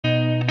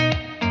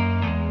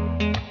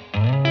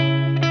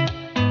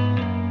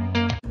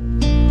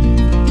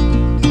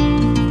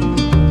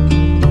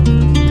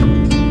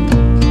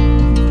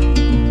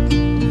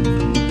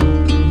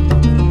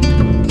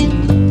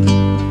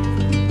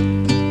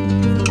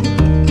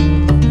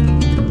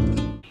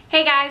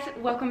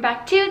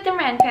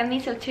Moran Family.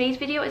 So today's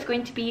video is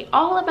going to be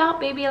all about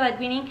baby-led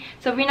weaning.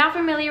 So if you're not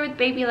familiar with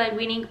baby-led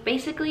weaning,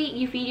 basically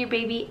you feed your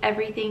baby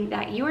everything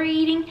that you are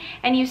eating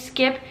and you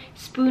skip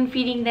spoon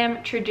feeding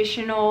them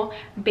traditional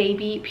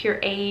baby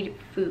pureed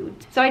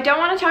foods. So I don't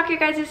want to talk your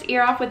guys'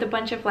 ear off with a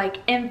bunch of like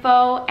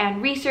info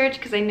and research,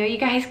 because I know you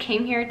guys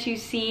came here to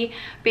see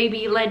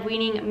baby-led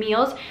weaning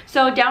meals.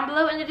 So down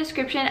below in the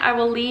description I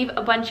will leave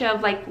a bunch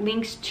of like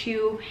links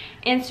to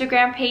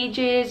Instagram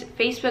pages,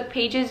 Facebook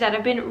pages that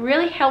have been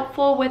really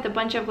helpful with a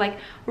bunch of like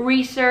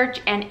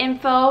research and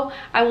info.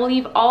 I will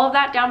leave all of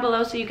that down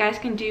below so you guys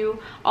can do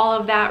all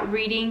of that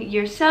reading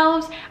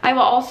yourselves. I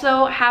will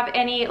also have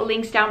any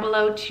links down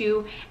below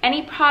to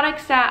any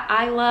products that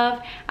I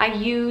love, I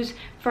use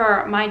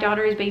for my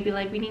daughter's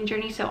baby-led weaning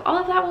journey. So all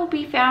of that will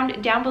be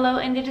found down below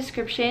in the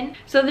description.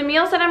 So the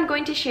meals that I'm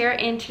going to share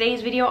in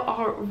today's video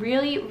are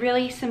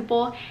really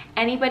simple.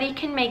 Anybody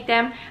can make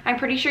them. I'm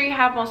pretty sure you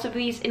have most of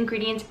these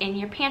ingredients in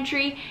your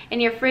pantry, in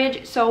your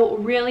fridge. So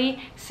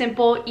really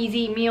simple,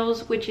 easy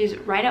meals, which is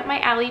right up my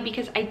alley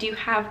because I do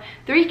have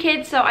 3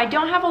 kids. So I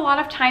don't have a lot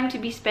of time to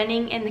be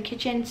spending in the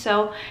kitchen.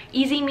 So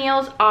easy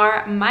meals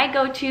are my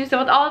go-to. So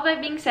with all of that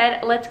being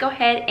said, let's go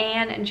ahead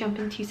and jump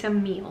into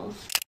some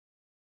meals.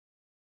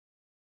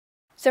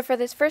 So for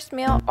this first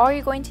meal, all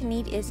you're going to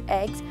need is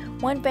eggs,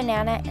 1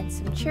 banana, and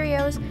some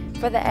Cheerios.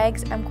 For the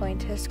eggs, I'm going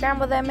to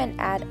scramble them and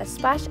add a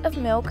splash of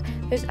milk.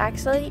 There's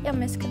actually a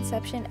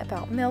misconception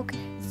about milk.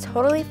 It's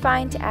totally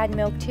fine to add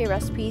milk to your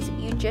recipes.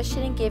 You just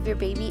shouldn't give your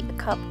baby a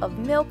cup of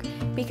milk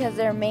because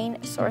their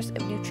main source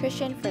of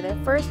nutrition for their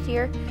first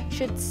year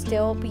should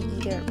still be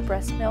either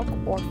breast milk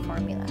or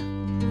formula.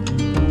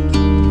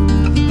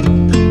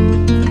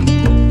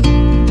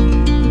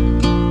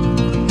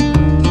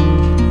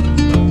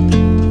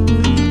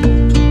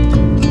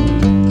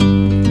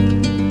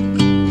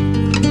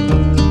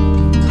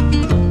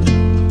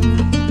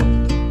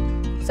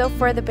 So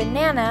for the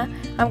banana,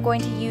 I'm going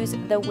to use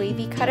the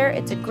wavy cutter.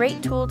 It's a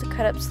great tool to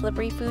cut up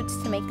slippery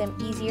foods to make them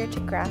easier to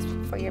grasp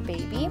for your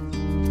baby.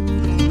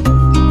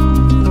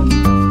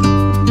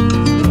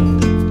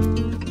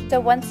 So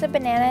once the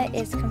banana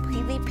is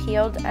completely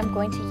peeled, I'm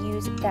going to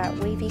use that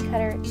wavy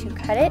cutter to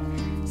cut it.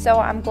 So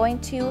I'm going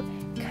to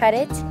cut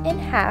it in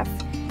half.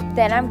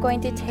 Then I'm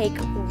going to take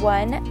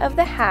one of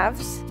the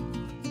halves,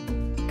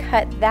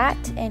 cut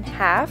that in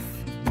half,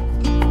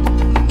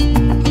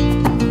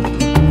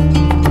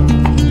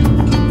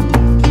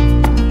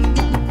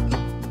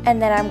 and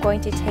then I'm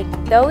going to take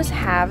those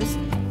halves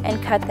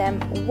and cut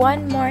them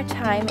one more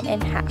time in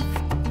half.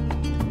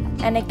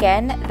 And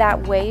again,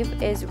 that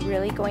wave is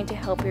really going to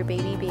help your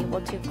baby be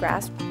able to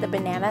grasp the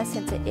banana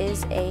since it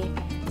is a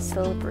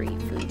slippery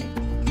food.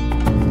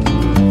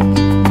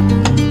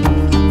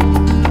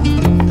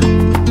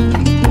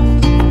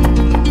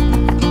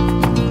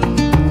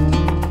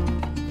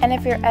 And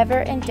if you're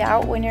ever in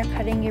doubt when you're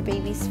cutting your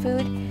baby's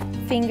food,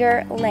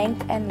 finger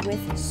length and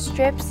width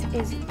strips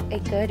is a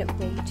good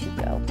way to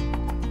go.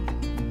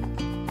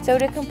 So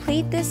to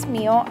complete this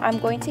meal, I'm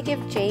going to give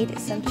Jade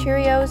some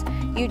Cheerios.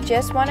 You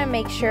just want to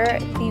make sure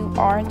you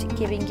aren't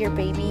giving your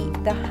baby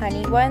the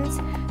honey ones.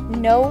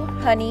 No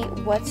honey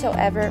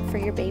whatsoever for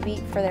your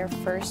baby for their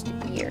first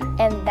year.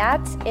 And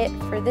that's it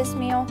for this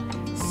meal.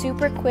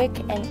 Super quick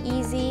and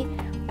easy.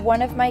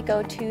 One of my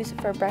go-tos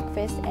for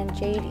breakfast, and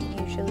Jade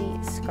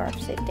usually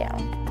scarfs it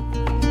down.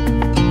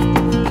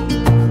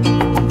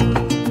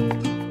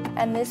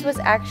 And this was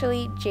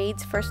actually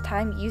Jade's first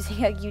time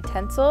using a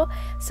utensil,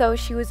 so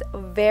she was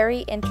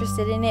very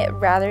interested in it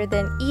rather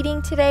than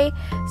eating today.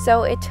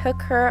 So it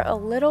took her a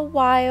little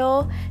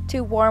while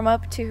to warm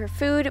up to her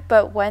food,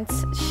 but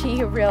once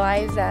she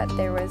realized that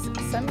there was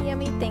some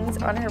yummy things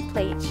on her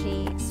plate,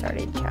 she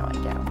started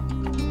chowing down.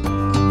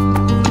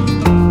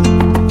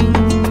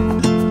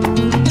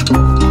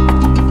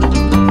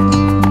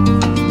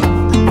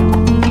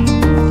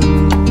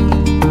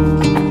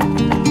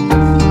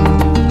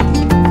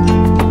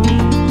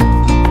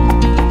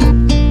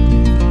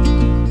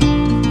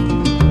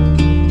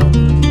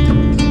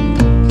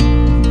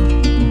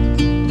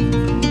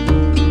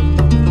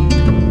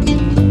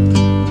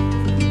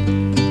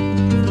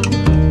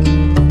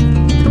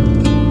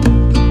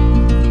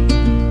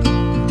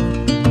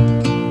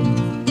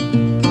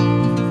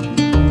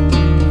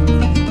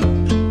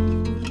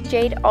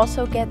 Jade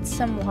also gets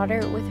some water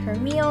with her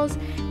meals.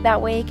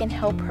 That way it can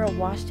help her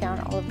wash down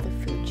all of the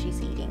food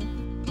she's eating.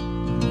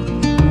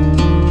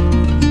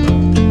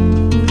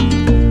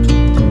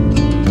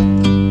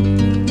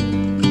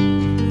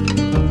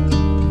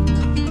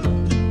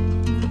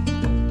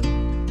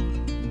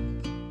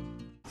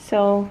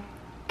 So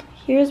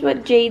here's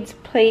what Jade's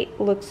plate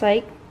looks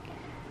like.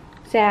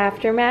 The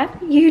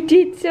aftermath. You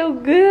did so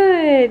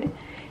good!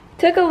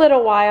 Took a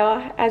little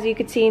while. As you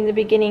could see in the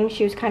beginning,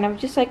 she was kind of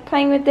just like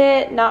playing with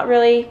it, not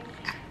really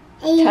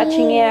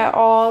touching it at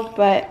all,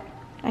 but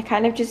I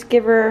kind of just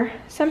give her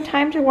some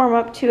time to warm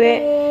up to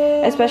it,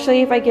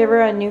 especially if I give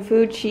her a new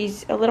food.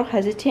 She's a little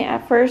hesitant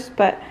at first,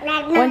 but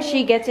once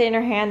she gets it in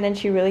her hand, then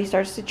she really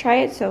starts to try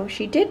it. So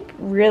she did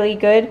really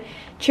good.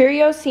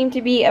 Cheerios seem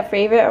to be a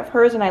favorite of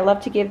hers, and I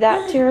love to give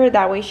that to her.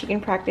 That way she can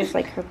practice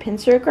like her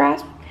pincer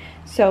grasp.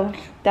 So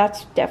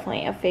that's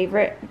definitely a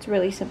favorite. It's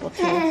really simple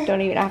too. Don't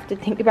even have to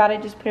think about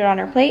it. Just put it on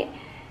her plate.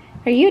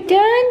 Are you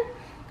done?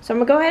 So I'm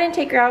gonna go ahead and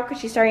take her out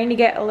because she's starting to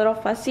get a little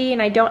fussy,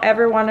 and I don't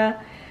ever want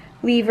to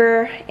leave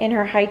her in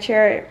her high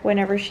chair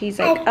whenever she's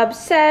like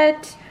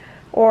upset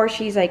or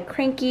she's like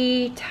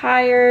cranky,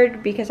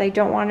 tired, because I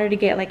don't want her to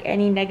get like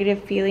any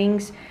negative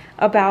feelings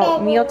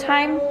about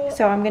mealtime.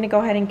 So I'm gonna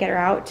go ahead and get her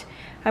out.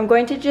 I'm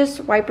going to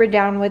just wipe her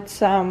down with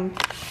some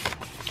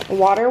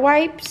water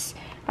wipes.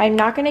 I'm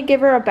not gonna give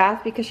her a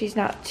bath because she's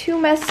not too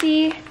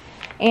messy,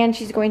 and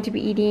she's going to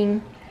be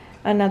eating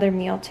another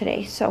meal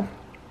today. So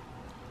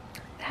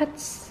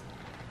that's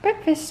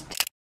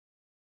breakfast.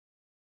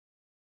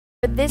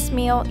 For this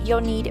meal, you'll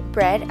need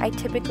bread. I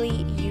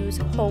typically use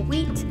whole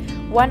wheat,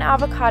 1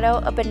 avocado,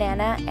 a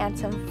banana, and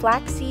some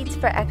flax seeds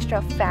for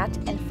extra fat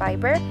and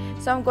fiber.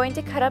 So I'm going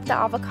to cut up the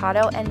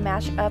avocado and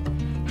mash up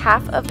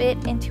half of it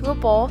into a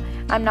bowl.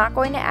 I'm not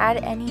going to add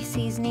any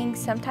seasoning.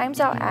 Sometimes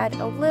I'll add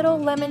a little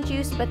lemon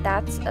juice, but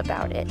that's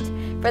about it.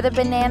 For the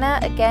banana,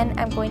 again,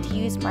 I'm going to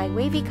use my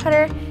wavy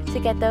cutter to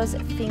get those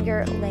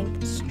finger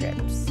length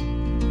strips.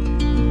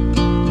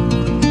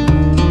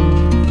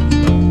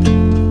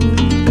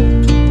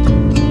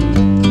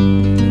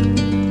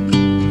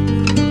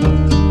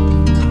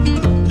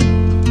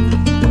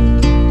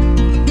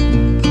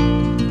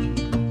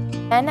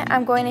 Then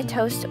I'm going to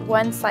toast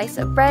 1 slice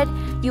of bread.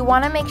 You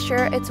want to make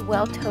sure it's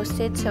well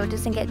toasted so it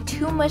doesn't get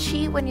too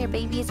mushy when your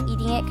baby is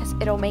eating it, because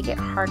it'll make it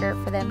harder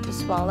for them to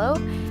swallow.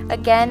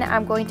 Again,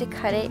 I'm going to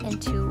cut it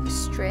into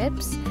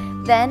strips.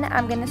 Then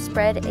I'm going to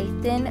spread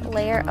a thin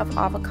layer of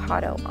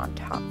avocado on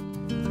top.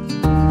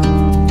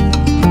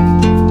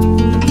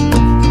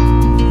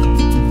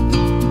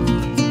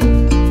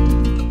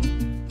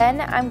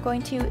 Then I'm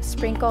going to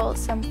sprinkle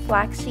some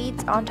flax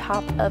seeds on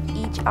top of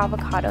each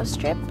avocado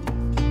strip.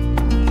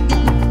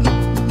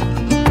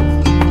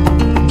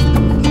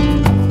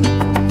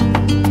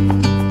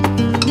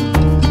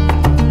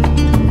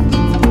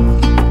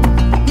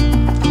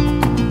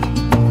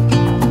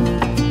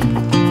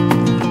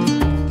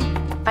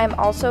 I'm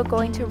also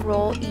going to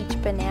roll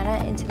each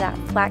banana into that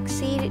flax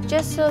seed,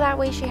 just so that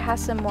way she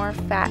has some more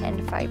fat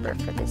and fiber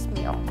for this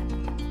meal.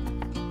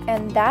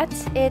 And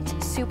that's it.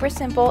 Super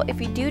simple. If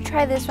you do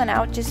try this one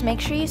out, just make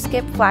sure you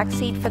skip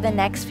flaxseed for the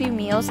next few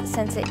meals,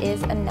 since it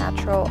is a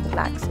natural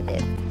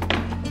laxative.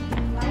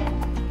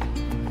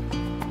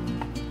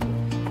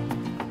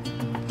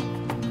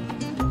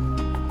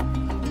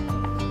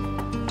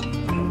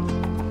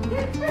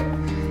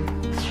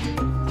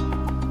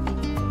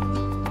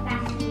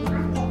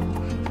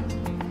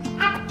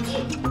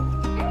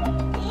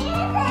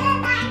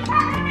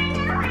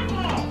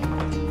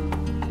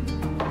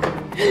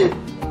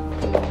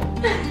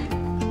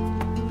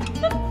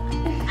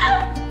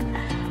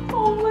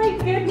 Oh my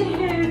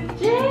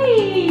goodness,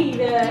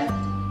 Jade!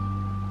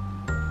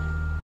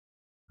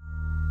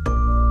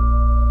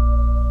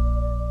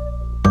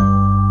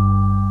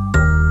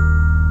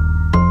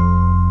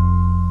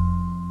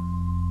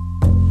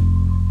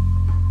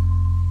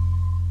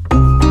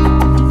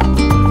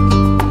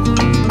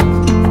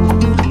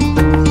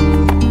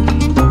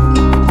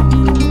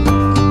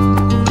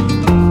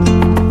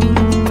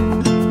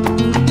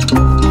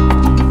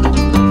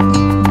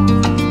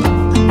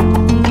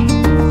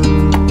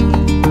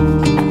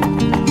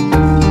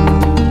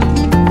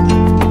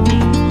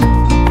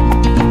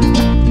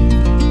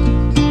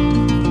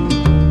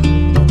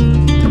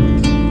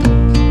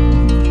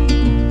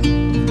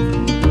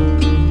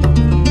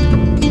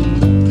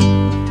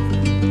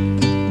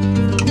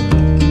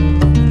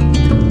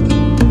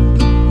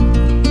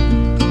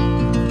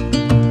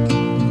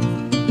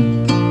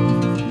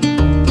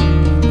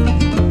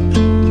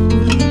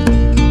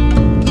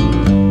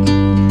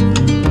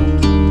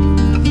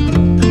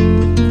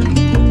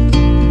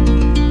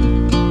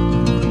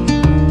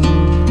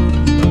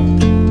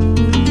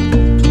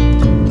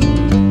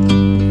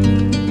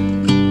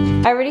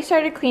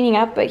 Started cleaning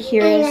up, but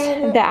here's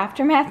the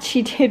aftermath.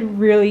 She did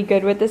really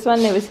good with this one.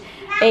 It was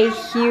a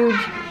huge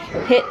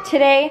hit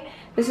today.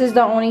 This is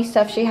the only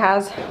stuff she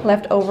has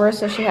left over.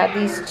 So she had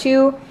these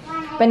 2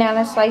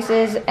 banana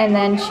slices, and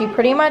then she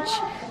pretty much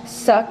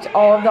sucked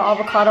all of the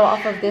avocado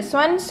off of this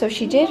one. So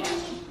she did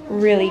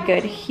really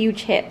good.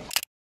 Huge hit.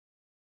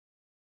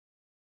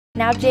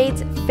 Now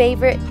Jade's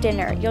favorite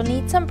dinner. You'll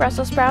need some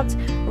Brussels sprouts,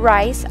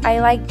 rice, I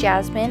like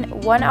jasmine,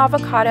 1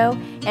 avocado,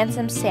 and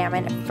some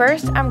salmon.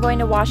 First, I'm going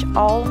to wash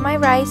all of my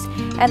rice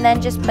and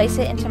then just place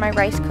it into my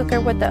rice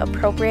cooker with the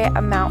appropriate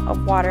amount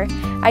of water.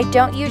 I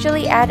don't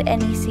usually add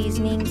any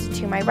seasonings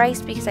to my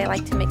rice because I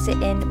like to mix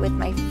it in with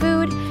my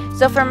food.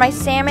 So for my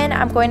salmon,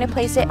 I'm going to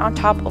place it on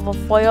top of a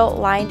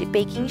foil-lined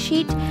baking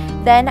sheet.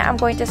 Then I'm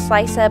going to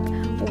slice up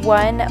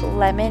 1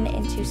 lemon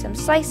into some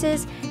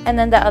slices, and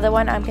then the other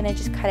one I'm going to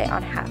just cut it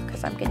on half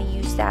because I'm going to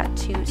use that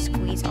to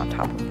squeeze on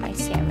top of my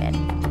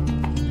salmon.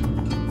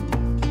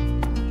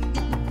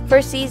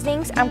 For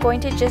seasonings, I'm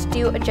going to just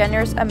do a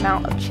generous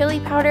amount of chili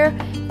powder.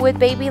 With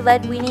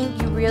baby-led weaning,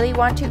 you really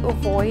want to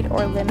avoid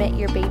or limit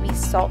your baby's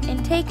salt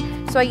intake,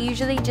 so I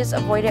usually just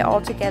avoid it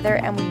altogether,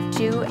 and we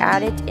do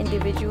add it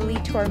individually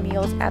to our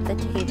meals at the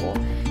table.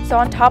 So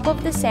on top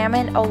of the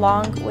salmon,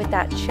 along with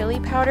that chili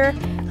powder,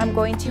 I'm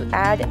going to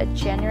add a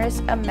generous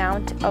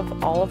amount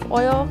of olive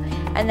oil,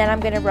 and then I'm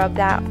going to rub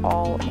that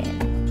all in.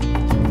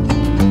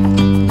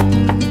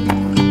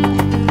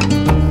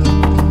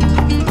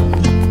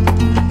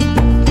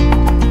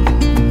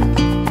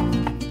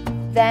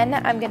 Then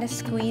I'm going to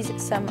squeeze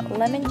some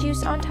lemon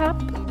juice on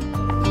top.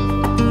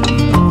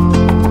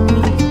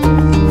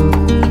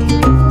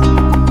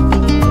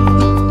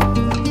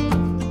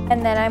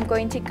 And then I'm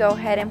going to go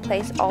ahead and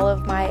place all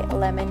of my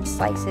lemon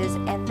slices,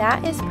 and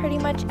that is pretty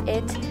much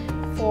it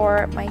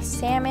for my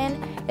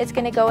salmon. It's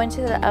going to go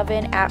into the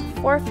oven at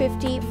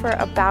 450 for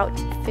about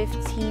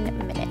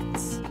 15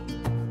 minutes.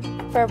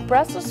 For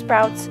Brussels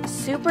sprouts,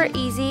 super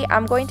easy.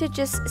 I'm going to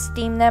just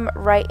steam them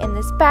right in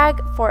this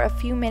bag for a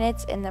few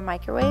minutes in the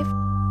microwave.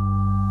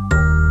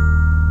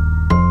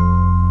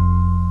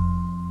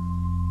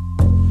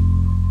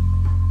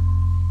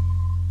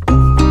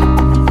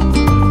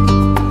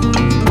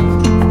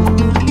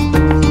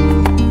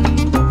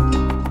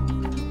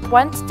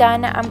 Once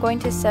done, I'm going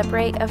to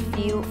separate a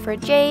few for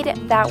Jade,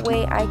 that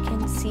way I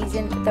can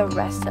season the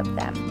rest of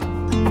them.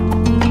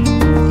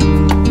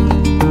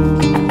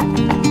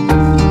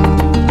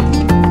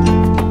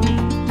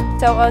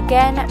 So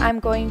again,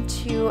 I'm going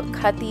to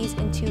cut these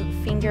into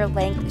finger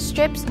length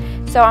strips.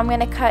 So I'm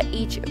going to cut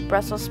each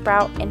Brussels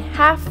sprout in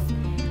half,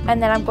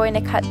 and then I'm going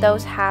to cut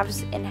those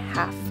halves in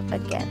half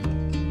again.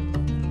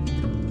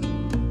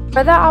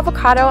 For the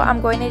avocado,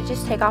 I'm going to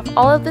just take off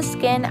all of the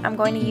skin. I'm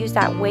going to use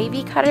that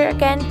wavy cutter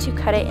again to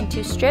cut it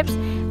into strips.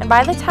 And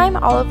by the time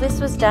all of this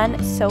was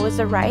done, so was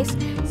the rice.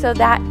 So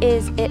that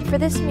is it for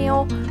this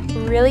meal.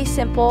 Really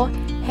simple,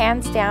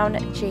 hands down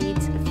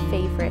Jade's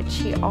favorite.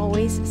 She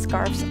always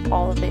scarfs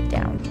all of it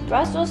down.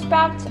 Brussels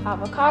sprouts,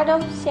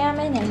 avocado,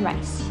 salmon, and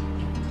rice.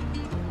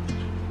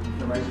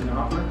 The rice in the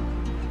hopper?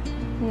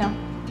 No.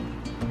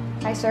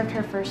 I served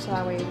her first so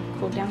that way it would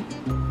cool down.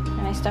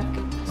 And I stuck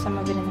some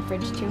of it in the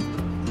fridge too.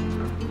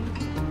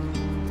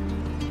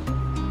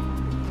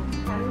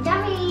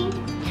 Yummy.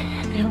 I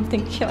don't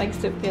think she likes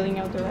the feeling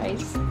of the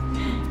rice.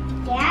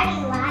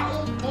 Daddy, why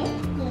is empty?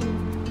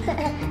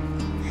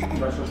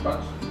 Brussels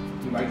sprouts.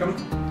 You like them?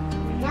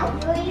 No,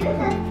 we'll use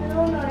a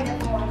spoon or the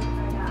fork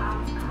for the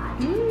avocado.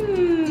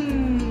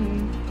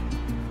 Mmm.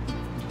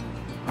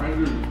 I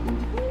do.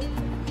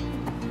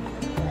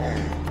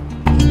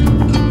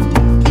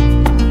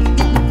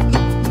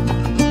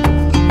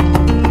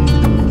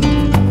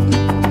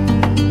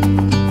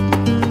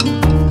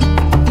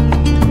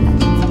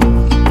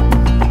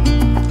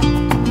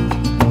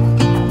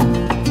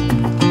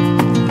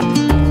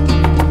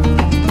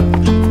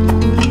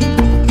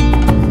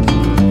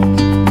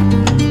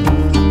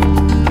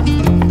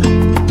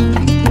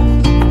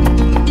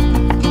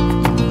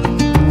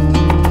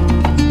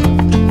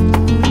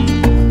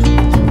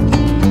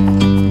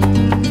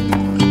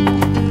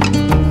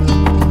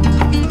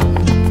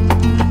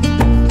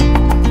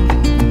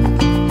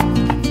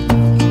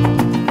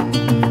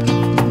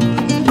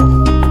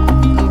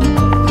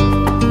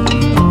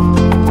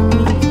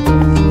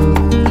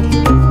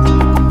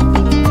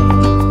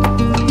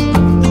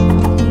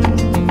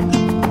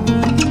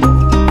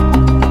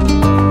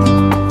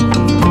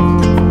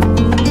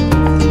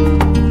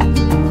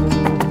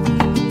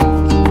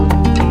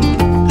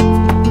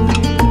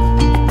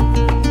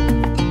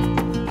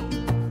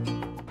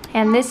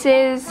 And this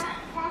is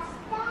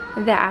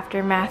the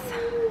aftermath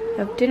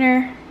of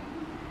dinner.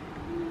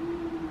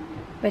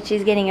 But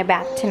she's getting a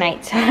bath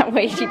tonight, so that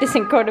way she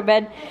doesn't go to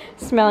bed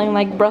smelling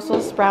like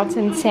Brussels sprouts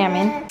and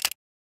salmon.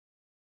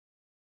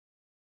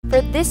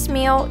 For this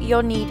meal,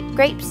 you'll need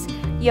grapes,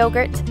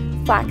 yogurt,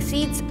 flax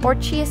seeds or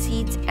chia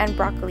seeds, and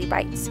broccoli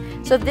bites.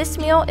 So this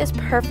meal is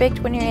perfect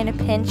when you're in a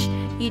pinch,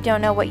 you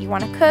don't know what you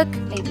want to cook,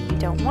 maybe you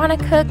don't want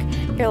to cook,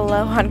 you're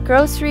low on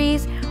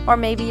groceries, or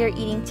maybe you're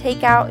eating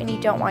takeout and you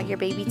don't want your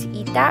baby to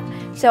eat that.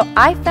 So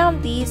I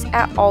found these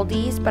at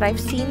Aldi's, but I've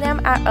seen them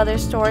at other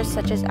stores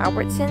such as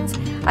Albertsons.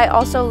 I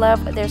also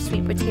love their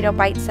sweet potato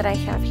bites that I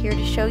have here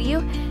to show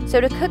you. So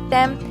to cook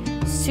them,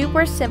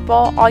 super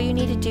simple. All you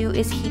need to do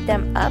is heat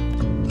them up.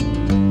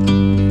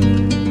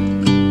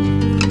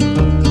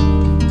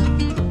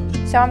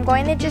 So I'm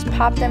going to just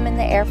pop them in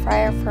the air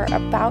fryer for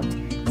about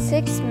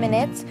 6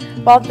 minutes.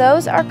 While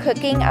those are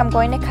cooking, I'm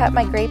going to cut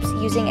my grapes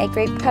using a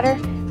grape cutter.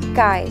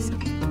 Guys,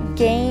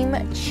 game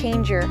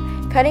changer.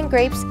 Cutting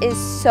grapes is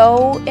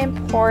so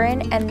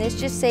important, and this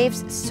just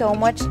saves so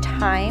much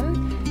time.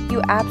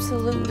 You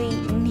absolutely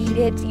need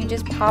it. You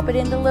just pop it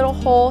in the little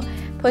hole,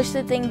 push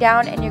the thing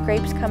down, and your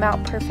grapes come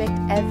out perfect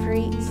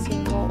every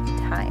single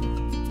time.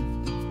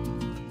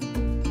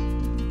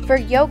 For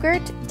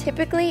yogurt,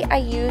 typically I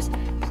use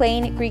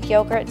plain Greek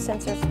yogurt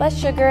since there's less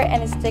sugar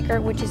and it's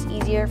thicker, which is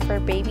easier for a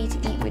baby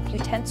to eat with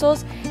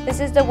utensils. This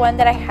is the one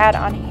that I had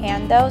on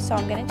hand though, so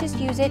I'm gonna just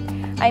use it.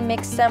 I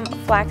mixed some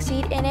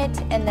flaxseed in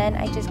it, and then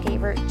I just gave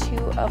her 2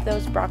 of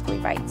those broccoli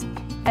bites.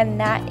 And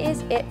that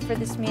is it for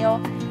this meal.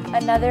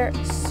 Another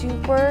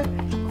super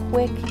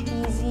quick,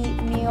 easy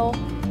meal.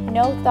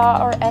 No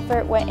thought or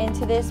effort went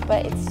into this,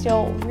 but it's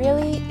still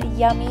really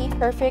yummy.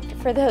 Perfect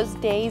for those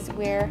days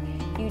where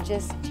you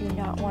just do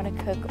not want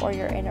to cook or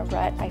you're in a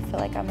rut. I feel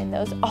like I'm in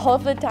those all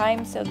of the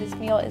time, so this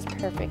meal is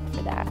perfect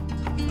for that.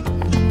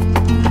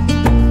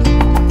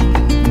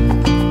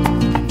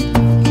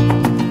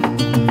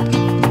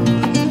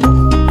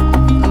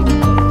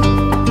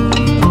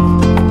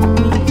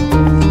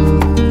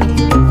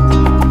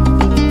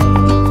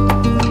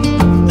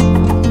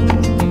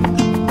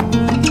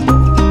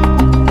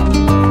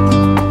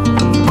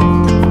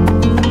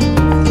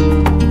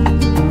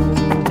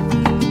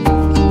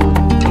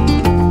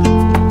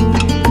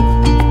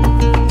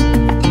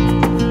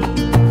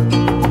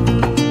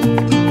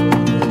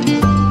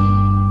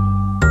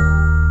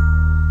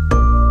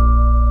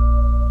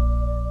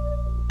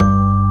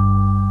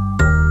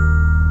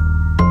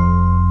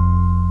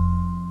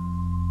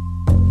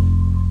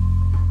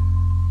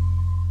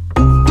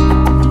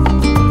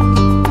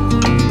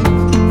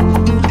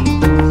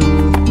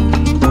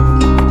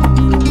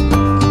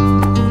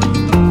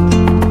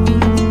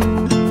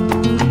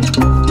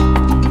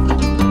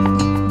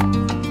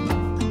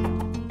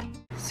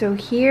 So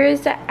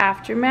here's the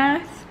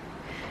aftermath.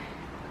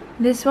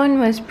 This one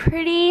was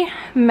pretty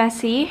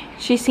messy.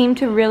 She seemed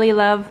to really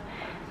love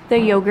the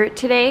yogurt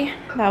today.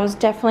 That was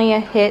definitely a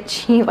hit.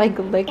 She like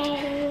licked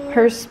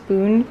her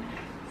spoon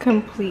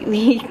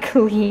completely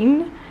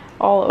clean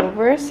all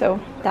over, so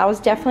that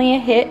was definitely a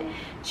hit.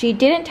 She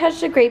didn't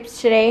touch the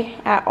grapes today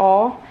at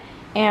all,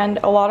 and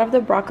a lot of the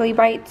broccoli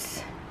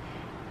bites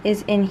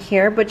is in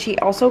here, but she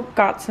also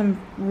got some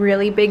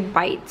really big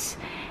bites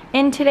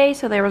in today,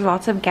 so there was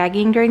lots of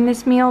gagging during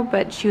this meal,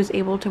 but she was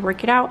able to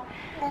work it out.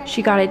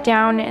 She got it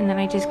down, and then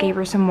I just gave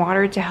her some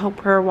water to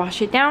help her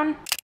wash it down.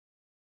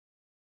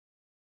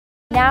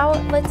 Now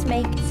let's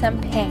make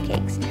some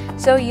pancakes.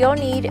 So you'll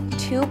need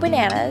 2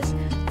 bananas,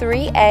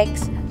 3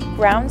 eggs,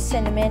 ground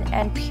cinnamon,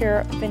 and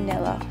pure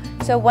vanilla.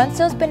 So once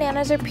those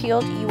bananas are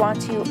peeled, you want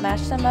to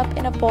mash them up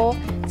in a bowl.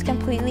 It's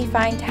completely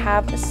fine to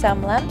have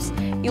some lumps.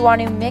 You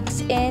want to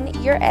mix in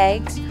your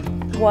eggs,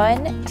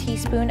 1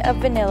 teaspoon of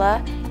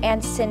vanilla,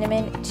 and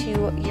cinnamon to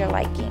your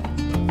liking.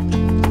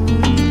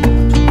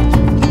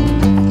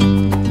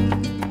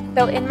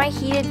 So in my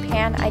heated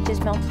pan, I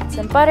just melted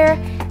some butter,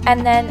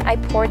 and then I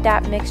poured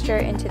that mixture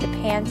into the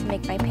pan to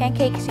make my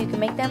pancakes. You can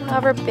make them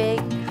however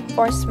big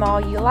or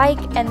small you like,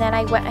 and then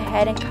I went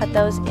ahead and cut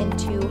those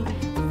into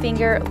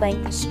finger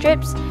length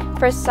strips.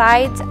 For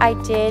sides, I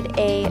did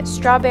a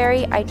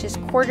strawberry. I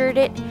just quartered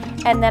it,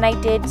 and then I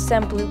did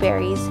some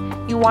blueberries.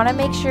 You want to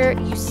make sure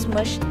you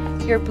smush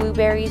your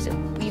blueberries.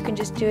 You can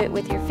just do it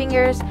with your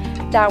fingers.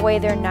 That way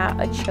they're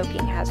not a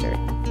choking hazard.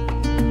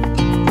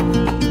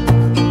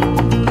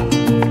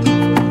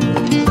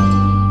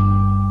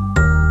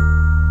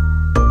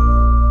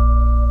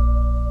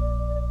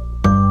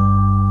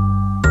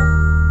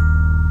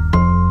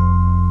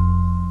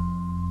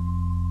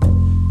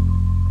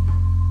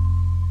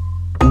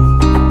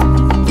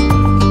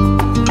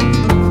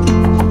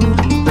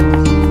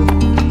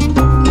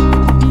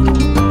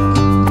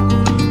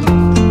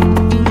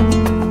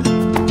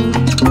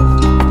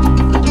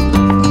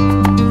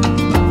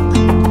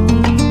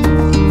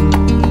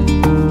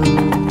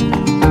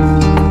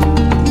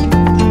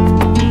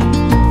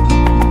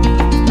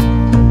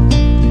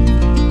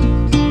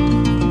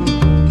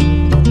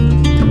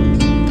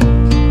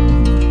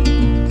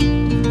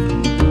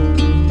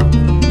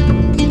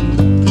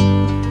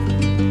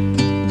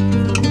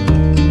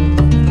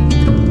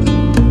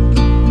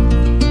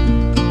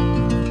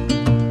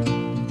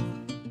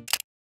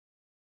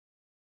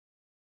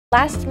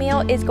 Last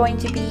meal is going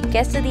to be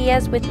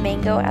quesadillas with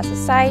mango as a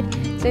side.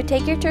 So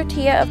take your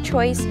tortilla of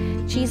choice,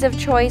 cheese of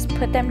choice,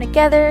 put them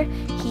together,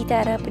 heat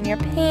that up in your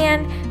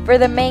pan. For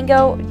the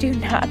mango, do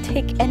not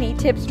take any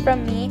tips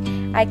from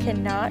me. I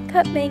cannot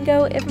cut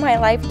mango if my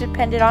life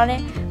depended on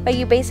it, but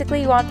you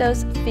basically want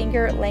those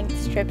finger length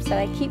strips that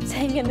I keep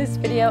saying in this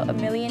video a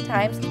million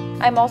times.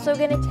 I'm also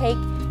going to take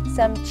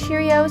some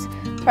Cheerios,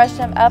 crush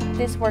them up.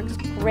 This works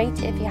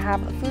great if you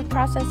have a food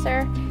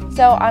processor.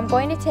 So I'm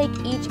going to take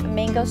each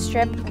mango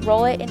strip,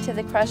 roll it into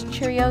the crushed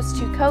Cheerios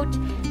to coat.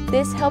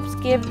 This helps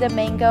give the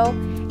mango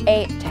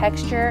a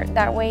texture.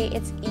 That way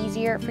it's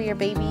easier for your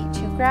baby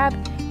to grab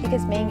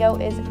because mango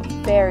is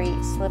very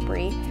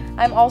slippery.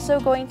 I'm also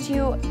going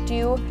to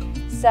do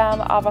some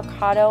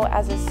avocado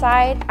as a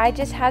side. I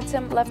just had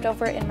some left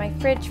over in my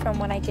fridge from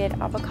when I did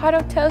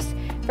avocado toast.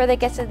 For the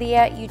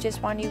quesadilla, you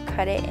just want to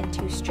cut it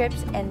into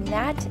strips, and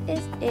that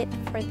is it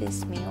for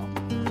this meal.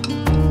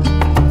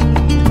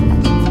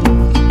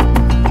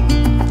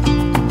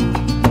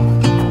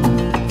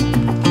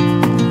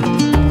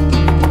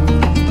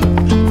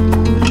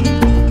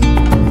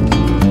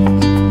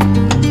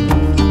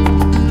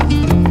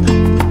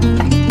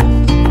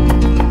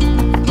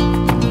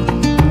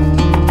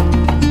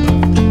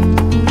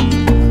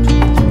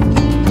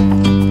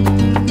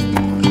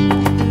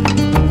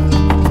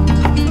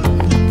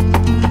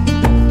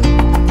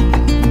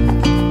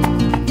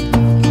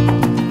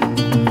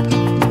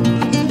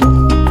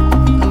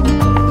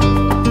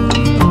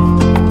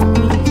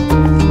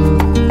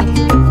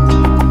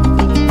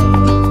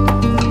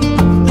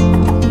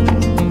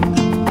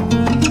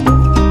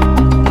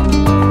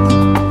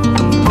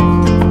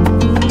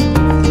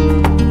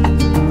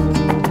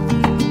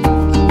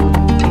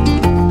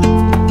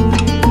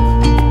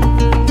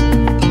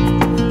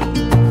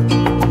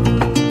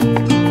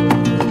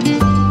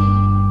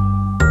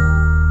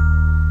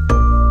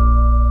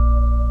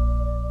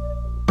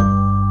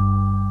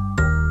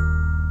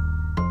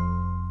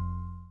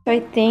 So I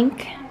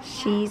think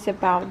she's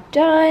about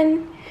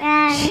done.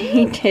 And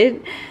She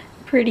did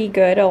pretty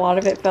good. A lot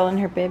of it fell in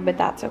her bib, but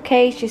that's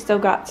okay. She still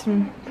got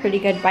some pretty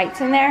good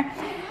bites in there.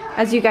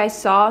 As you guys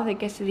saw, the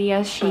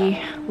quesadilla,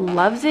 she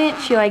loves it.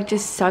 She like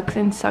just sucks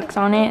and sucks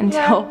on it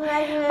until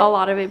a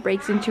lot of it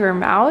breaks into her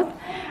mouth.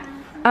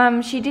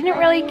 She didn't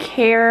really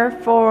care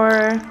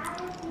for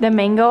the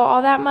mango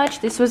all that much.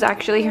 This was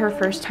actually her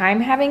first time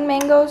having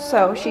mangoes,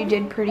 so she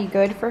did pretty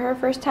good for her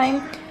first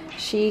time.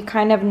 She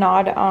kind of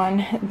gnawed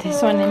on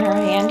this one in her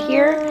hand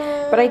here,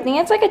 but I think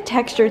it's like a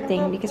texture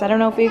thing, because I don't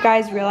know if you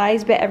guys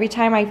realize, but every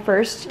time I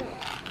first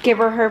give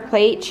her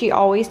plate, she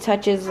always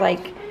touches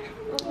like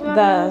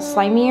the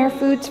slimier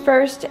foods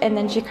first, and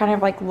then she kind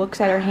of like looks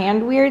at her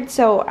hand weird.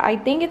 So I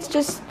think it's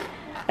just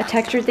a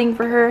texture thing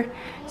for her,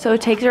 so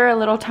it takes her a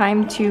little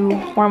time to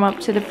warm up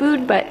to the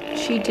food, but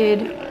she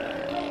did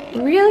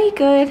really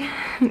good.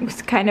 It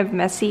was kind of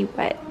messy,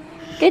 but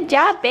good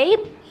job, babe.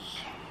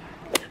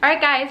 Alright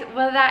guys,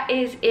 well that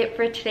is it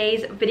for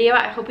today's video.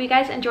 I hope you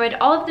guys enjoyed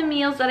all of the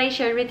meals that I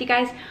shared with you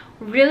guys.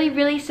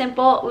 Really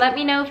simple. Let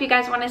me know if you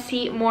guys want to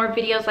see more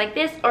videos like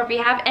this, or if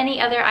you have any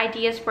other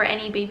ideas for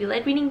any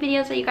baby-led weaning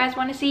videos that you guys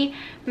want to see.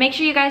 Make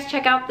sure you guys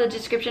check out the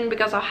description,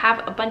 because I'll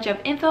have a bunch of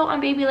info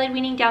on baby-led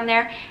weaning down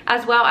there,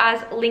 as well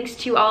as links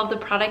to all of the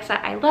products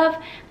that I love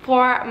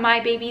for my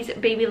baby's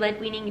baby-led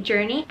weaning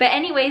journey. But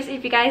anyways,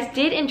 if you guys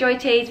did enjoy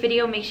today's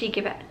video, make sure you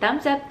give it a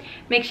thumbs up.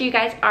 Make sure you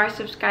guys are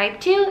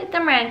subscribed to the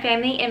Moran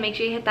family, and make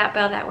sure you hit that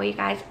bell. That way you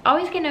guys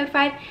always get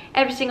notified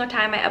every single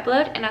time I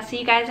upload, and I'll see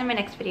you guys in my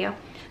next video.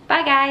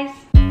 Bye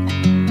guys!